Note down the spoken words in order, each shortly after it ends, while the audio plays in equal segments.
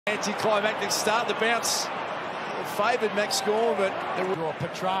Anticlimactic start. The bounce favoured Max Scorn, but there was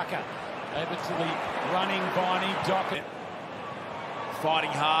Petrarca over to the running Viney. Docherty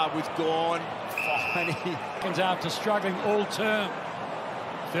fighting hard with Gorn. Viney. Seconds after struggling all term.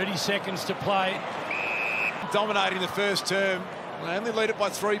 30 seconds to play. Dominating the first term. They only lead it by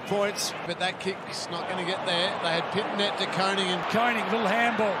 3 points. But that kick is not going to get there. They had Pitnet to Koning and Koning, little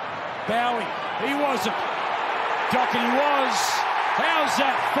handball. Bowie, he wasn't. Docherty was. How's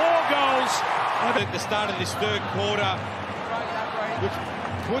that? 4 goals. At the start of this third quarter, which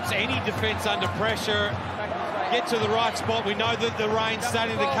puts any defence under pressure. Get to the right spot. We know that the rain's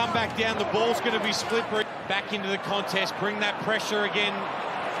starting to come back down. The ball's going to be slippery. Back into the contest. Bring that pressure again.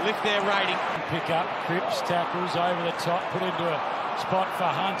 Lift their rating. Pick up, Cripps, tackles over the top, put into a spot for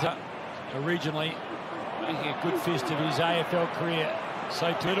Hunter. Originally, making a good fist of his AFL career.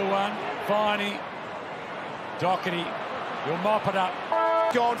 So little one, Viney, Docherty, will mop it up.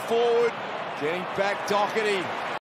 Gone forward, getting back Docherty.